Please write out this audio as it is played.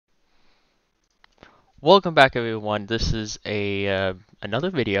Welcome back, everyone. This is another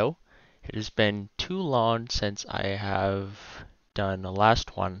video. It has been too long since I have done the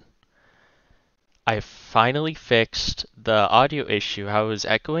last one. I finally fixed the audio issue. How it was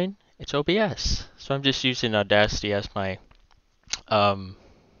echoing? It's OBS, so I'm just using Audacity as my um,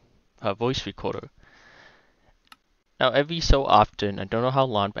 voice recorder. Now, every so often, I don't know how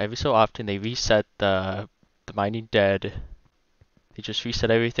long, but every so often they reset the Mining Dead. They just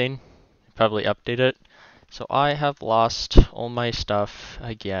reset everything, probably update it. So I have lost all my stuff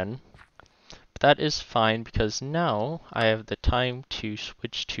again. But that is fine because now I have the time to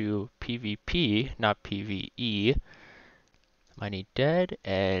switch to PvP, not PvE. Mining Dead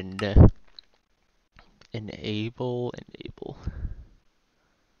and enable.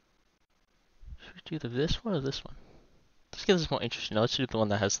 Should we do this one or this one? Let's get this more interesting. Let's do the one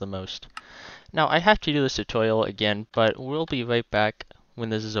that has the most. Now I have to do this tutorial again, but we'll be right back when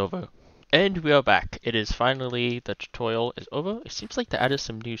this is over. And we are back. It is finally, the tutorial is over. It seems like they added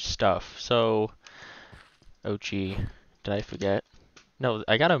some new stuff. So, oh gee, did I forget? No,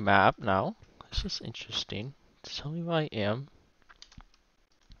 I got a map now. This is interesting. Tell me where I am.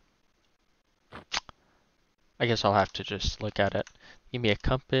 I guess I'll have to just look at it. Give me a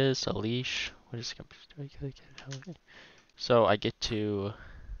compass, a leash. What is compass? So I get to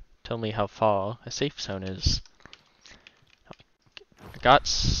tell me how far a safe zone is. I got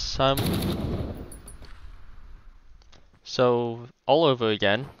some. So all over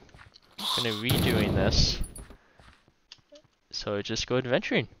again. I'm gonna redoing this. So just go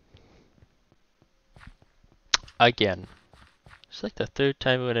adventuring. Again. It's like the third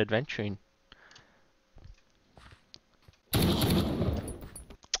time we went adventuring.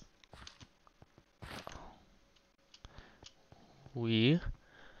 We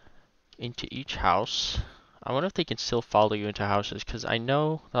into each house. I wonder if they can still follow you into houses, because I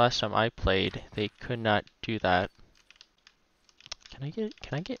know the last time I played they could not do that. Can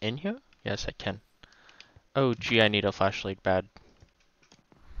I get in here? Yes, I can. Oh gee, I need a flashlight bad.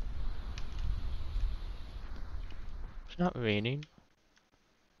 It's not raining.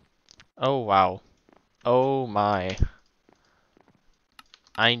 Oh wow. Oh my.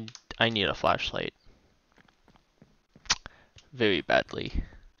 I need a flashlight. Very badly.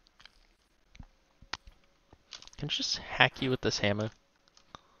 Can I just hack you with this hammer?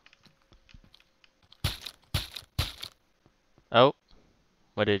 Oh,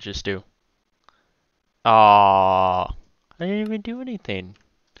 what did it just do? Ah, I didn't even do anything.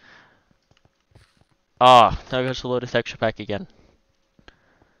 Ah, now goes to load a texture pack again.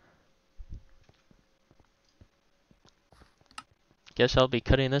 Guess I'll be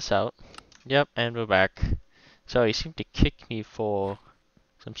cutting this out. Yep, and we're back. So he seemed to kick me for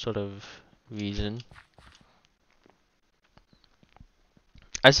some sort of reason.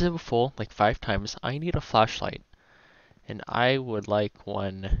 As I said before, like 5 times, I need a flashlight. And I would like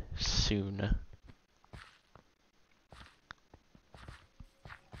one soon.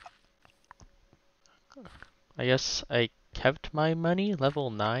 I guess I kept my money, level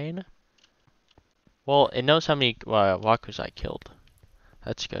 9. Well, it knows how many walkers I killed.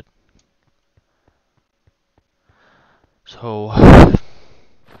 That's good. So,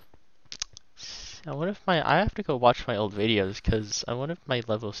 I wonder if I have to go watch my old videos, because I wonder if my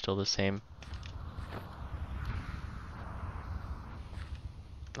level's still the same.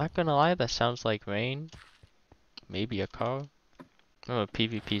 Not gonna lie, that sounds like rain. Maybe a car. Oh,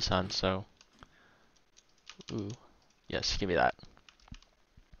 PvP's on, so. Ooh. Yes, give me that.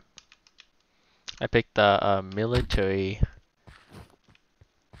 I picked the military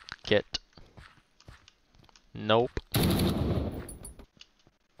kit. Nope.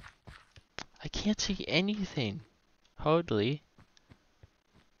 I can't see anything. Hardly.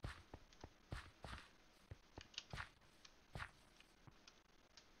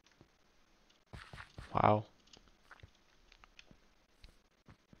 Wow.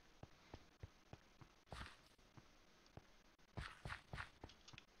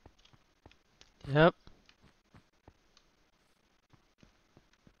 Yep.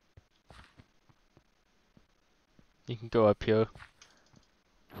 You can go up here.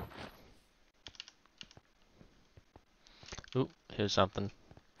 Ooh, here's something.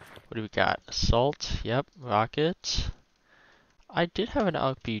 What do we got? Assault. Yep. Rocket. I did have an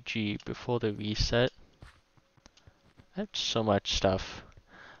RPG before the reset. I have so much stuff.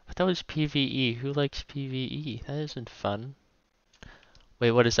 But that was PvE. Who likes PvE? That isn't fun.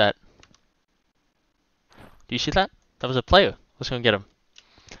 Wait, what is that? Do you see that? That was a player. Let's go and get him.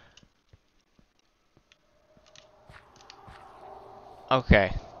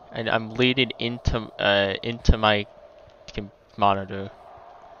 Okay. And I'm leading into my monitor.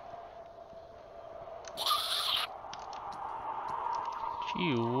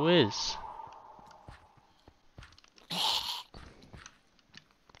 Gee whiz.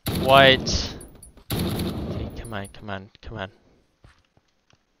 What? Okay, come on, come on, come on.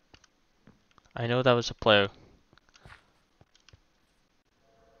 I know that was a player.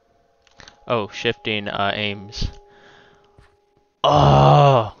 Oh, shifting aims.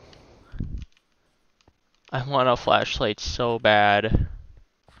 Oh! I want a flashlight so bad.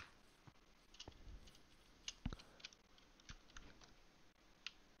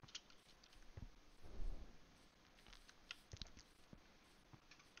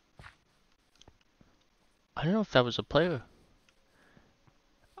 I don't know if that was a player.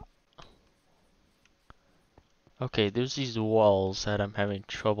 Okay, there's these walls that I'm having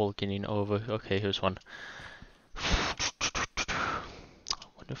trouble getting over. Okay, here's one. I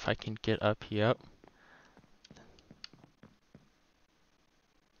wonder if I can get up here.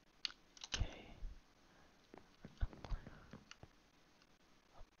 Okay.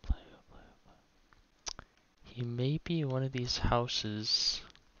 He may be in one of these houses.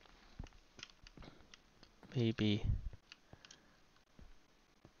 Maybe.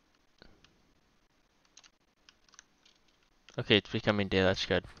 Okay, it's becoming day. That's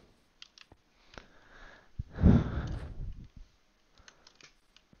good.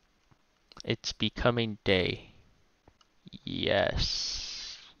 It's becoming day.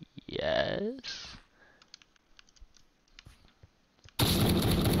 Yes. Yes.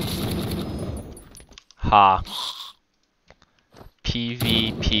 Ha.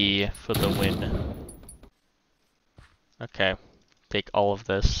 PvP for the win. Okay. Take all of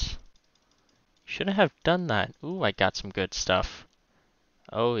this. Shouldn't have done that. Ooh, I got some good stuff.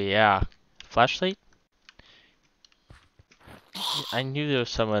 Oh yeah. Flashlight? I knew there was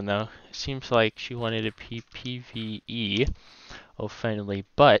someone though. It seems like she wanted a PvE. Oh, finally.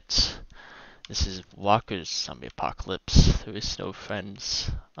 But this is Walker's Zombie Apocalypse. There is no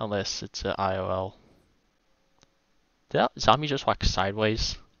friends. Unless it's an IOL. Did that zombie just walk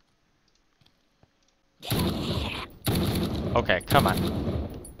sideways? Okay, come on.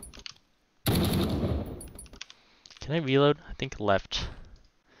 Can I reload? I think left.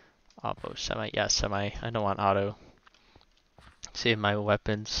 Auto, semi. Yeah, semi. I don't want auto. Save my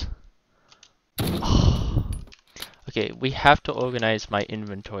weapons. Okay, we have to organize my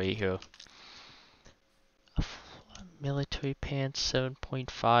inventory here. Military pants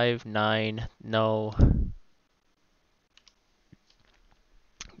 7.59. No.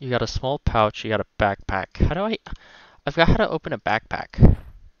 You got a small pouch, you got a backpack. How do I forgot how to open a backpack. You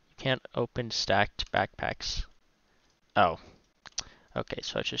can't open stacked backpacks. Oh. Okay,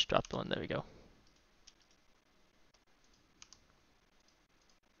 so I just dropped one. There we go.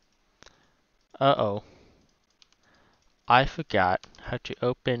 Uh-oh. I forgot how to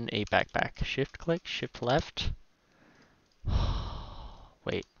open a backpack. Shift click, shift left.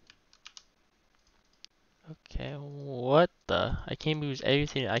 Wait. Okay, what the? I can't move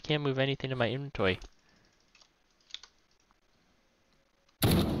anything. I can't move anything in my inventory.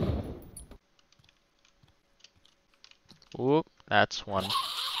 Whoop, that's one.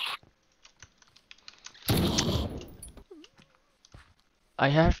 I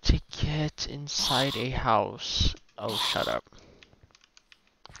have to get inside a house. Oh, shut up.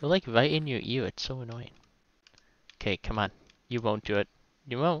 They're like right in your ear. It's so annoying. Okay, come on. You won't do it.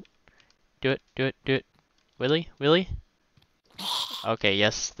 You won't. Do it, do it, do it. Really? Really? Okay,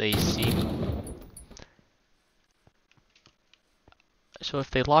 yes, they seem... So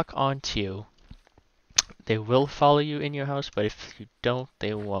if they lock onto you, they will follow you in your house, but if you don't,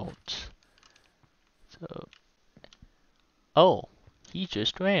 they won't. So... Oh, he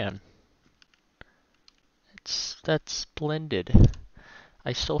just ran. That's splendid.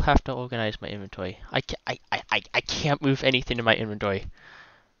 I still have to organize my inventory. I can't move anything in my inventory.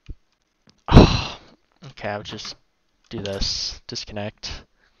 Okay, I'll just do this. Disconnect.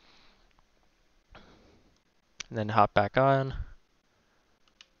 And then hop back on.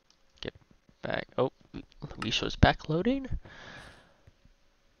 Get back. Oh, resource backloading.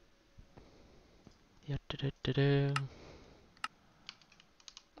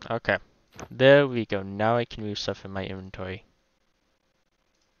 Okay. There we go. Now I can move stuff in my inventory.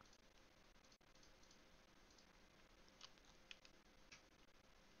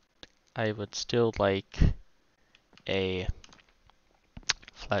 I would still like a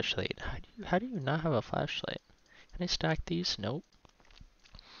flashlight. How do you not have a flashlight? Can I stack these? Nope.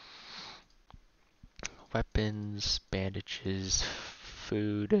 Weapons, bandages,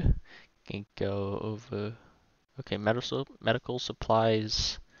 food. Can go over. Okay, medical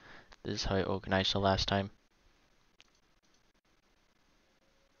supplies. This is how I organized the last time.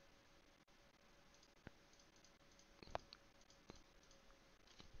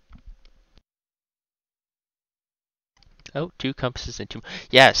 Oh, 2 compasses and 2.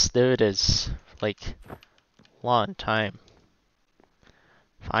 Yes, there it is. Like, long time.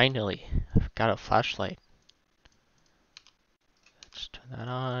 Finally, I've got a flashlight. Let's turn that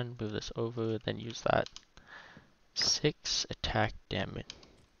on, move this over, then use that. 6 attack damage.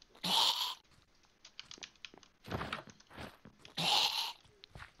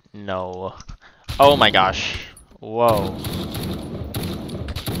 No. Oh my gosh. Whoa.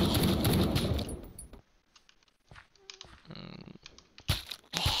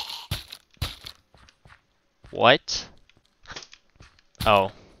 What?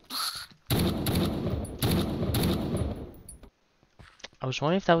 Oh. I was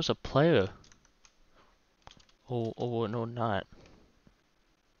wondering if that was a player. Oh, no, not.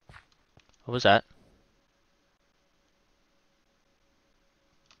 What was that?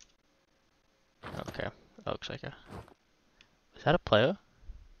 Okay. That looks like a... Is that a player?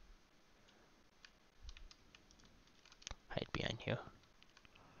 Hide behind here.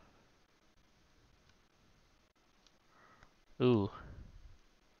 Ooh.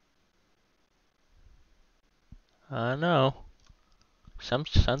 I don't know. Some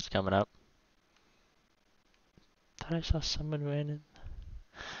sun's coming up. Thought I saw someone ran in.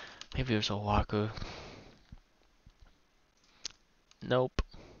 Maybe it was a walker. Nope.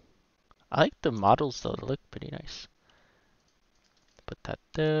 I like the models though, they look pretty nice. Put that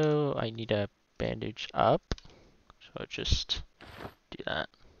there. I need a bandage up. So I'll just do that.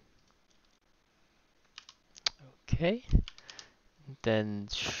 Okay. Then,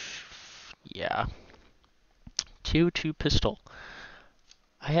 yeah. 2 pistol.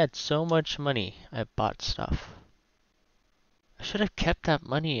 I had so much money, I bought stuff. I should have kept that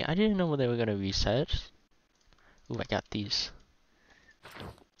money. I didn't know when they were gonna reset. Ooh, I got these.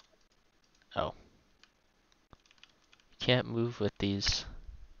 Oh. Can't move with these.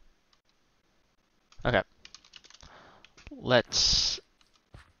 Okay. Let's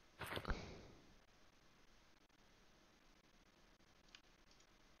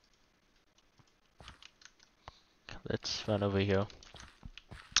run over here.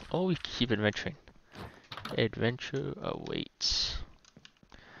 Oh, we keep adventuring. Adventure awaits.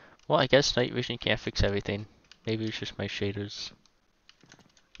 Well, I guess night vision can't fix everything. Maybe it's just my shaders.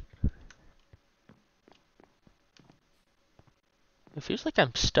 It feels like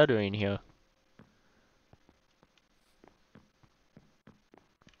I'm stuttering here.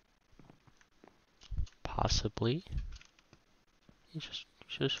 Possibly. He's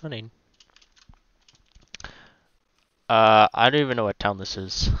just running. I don't even know what town this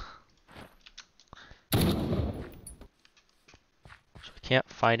is. So I can't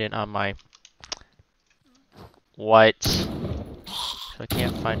find it on my... What? So I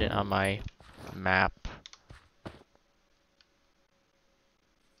can't find it on my map.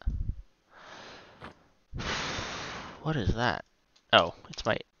 What is that? Oh,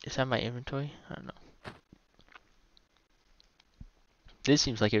 is that my inventory? I don't know. This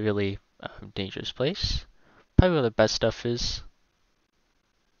seems like a really dangerous place. Probably where the best stuff is.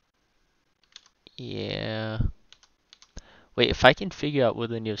 Yeah. Wait, if I can figure out where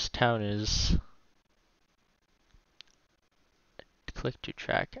the nearest town is. Click to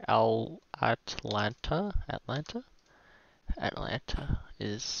track. Atlanta? Atlanta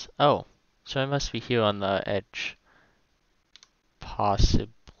is... Oh. So I must be here on the edge.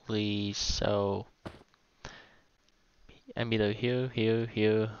 Possibly so. I'm either here,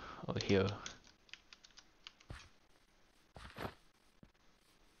 or here.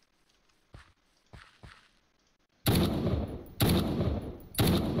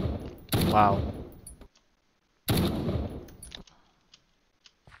 Wow. I'm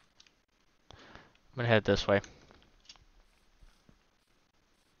gonna head this way.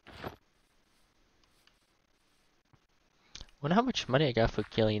 Wonder how much money I got for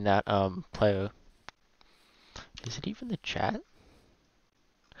killing that player. Is it even the chat?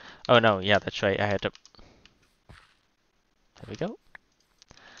 Oh no, yeah, that's right. I had to... There we go.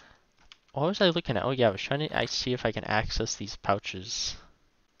 What was I looking at? Oh yeah, I was trying to see if I can access these pouches.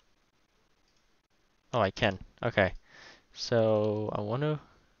 Oh, I can. Okay. So, I wonder...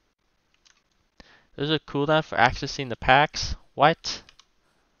 There's a cooldown for accessing the packs? What?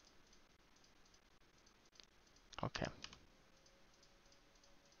 Okay.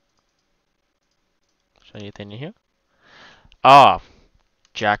 Is there anything in here? Ah,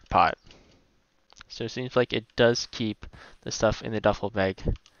 jackpot. So it seems like it does keep the stuff in the duffel bag.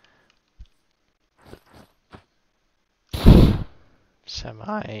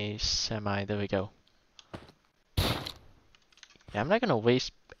 Semi, there we go. Yeah, I'm not gonna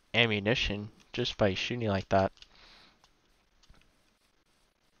waste ammunition just by shooting like that.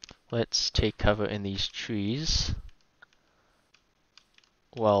 Let's take cover in these trees.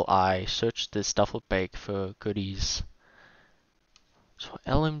 while I search this duffel bag for goodies. So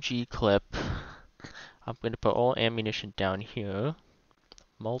LMG clip. I'm gonna put all ammunition down here.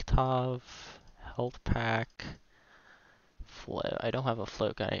 Molotov, health pack, flare. I don't have a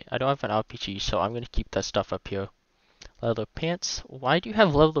flare gun. I don't have an RPG, so I'm gonna keep that stuff up here. Leather pants. Why do you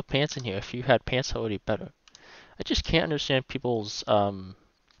have leather pants in here? If you had pants, that would be better. I just can't understand people's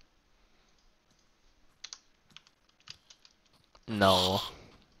No.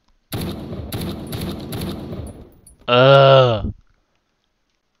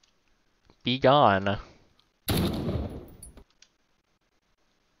 Be gone.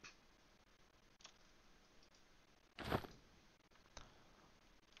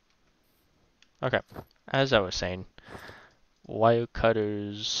 Okay, as I was saying, wire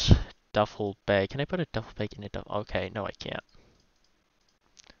cutters, duffel bag. Can I put a duffel bag in a duffel? Okay, no, I can't.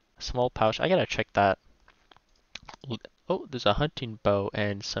 A small pouch. I gotta check that. Oh, there's a hunting bow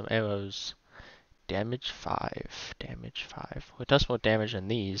and some arrows. Damage 5. Damage 5. Well, it does more damage than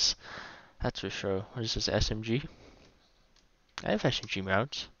these. That's for sure. What is this, SMG? I have SMG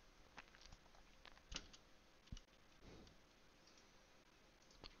rounds.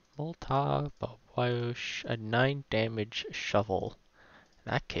 Molotov, a wire, a 9 damage shovel.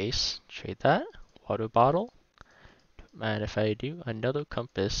 In that case, trade that. Water bottle. Don't mind if I do. Another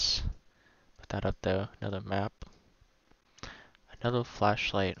compass. Put that up there. Another map. Another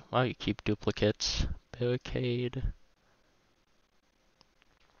flashlight. Wow, you keep duplicates. Barricade.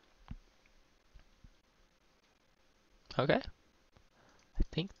 Okay. I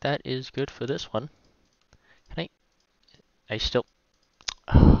think that is good for this one. Can I still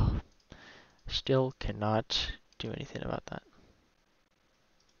still cannot do anything about that.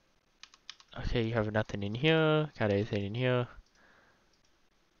 Okay, you have nothing in here. Got anything in here?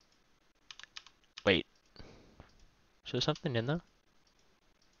 Wait. Is there something in there?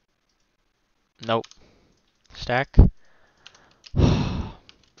 Nope. Stack.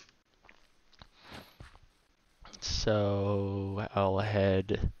 So I'll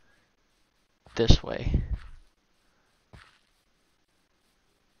head this way.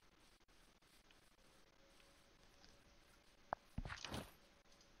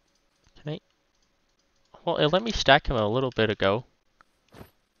 Can I? Well, it let me stack him a little bit ago.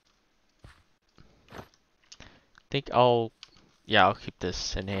 Yeah, I'll keep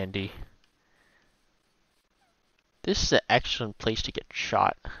this in handy. This is an excellent place to get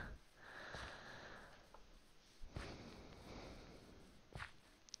shot.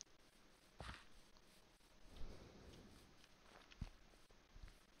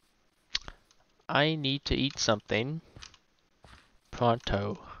 I need to eat something.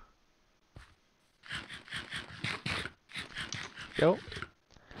 Pronto. Yo.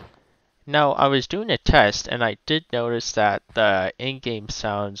 Now, I was doing a test, and I did notice that the in-game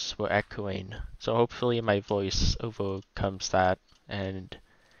sounds were echoing. So hopefully my voice overcomes that and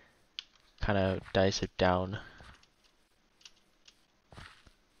kind of dies it down.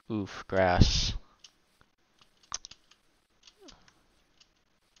 Oof, grass.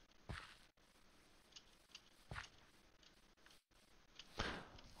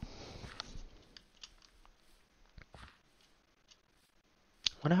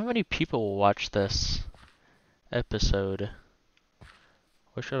 Wonder how many people will watch this episode.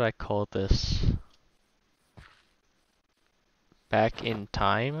 What should I call this? Back in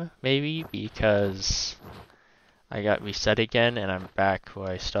time, maybe? Because I got reset again and I'm back where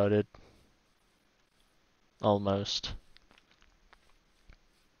I started. Almost.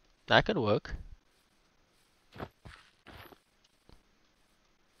 That could work.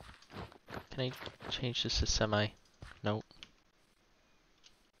 Can I change this to semi? Nope.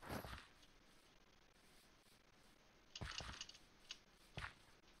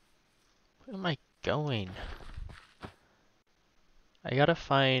 Where am I going? I gotta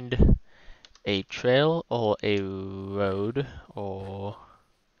find a trail or a road or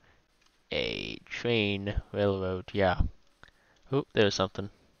a train, railroad, yeah. Oh, there's something.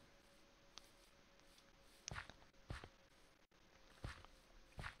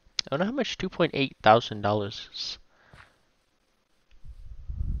 I don't know how much $2.8 thousand is.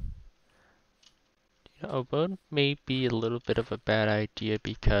 You know, a road may be a little bit of a bad idea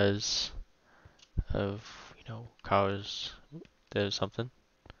because of, you know, cars. There's something.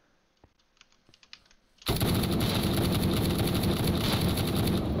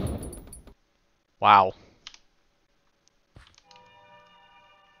 Wow.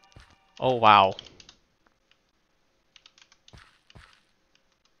 Oh, wow.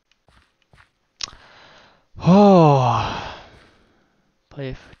 Oh.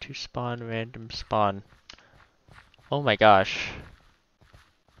 Play to spawn, random spawn. Oh my gosh.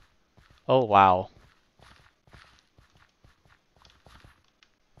 Oh, wow.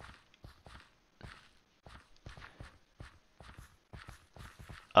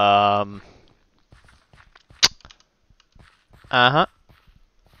 Um, uh-huh.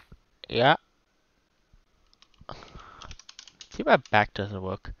 Yeah. See if my back doesn't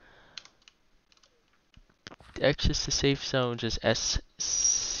work. Access to safe zone, just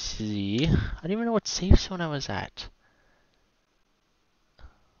SC. I don't even know what safe zone I was at.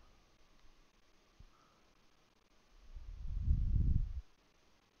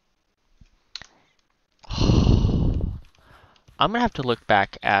 I'm gonna have to look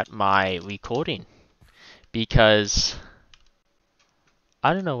back at my recording because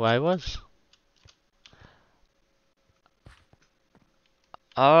I don't know where I was.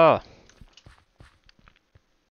 Oh,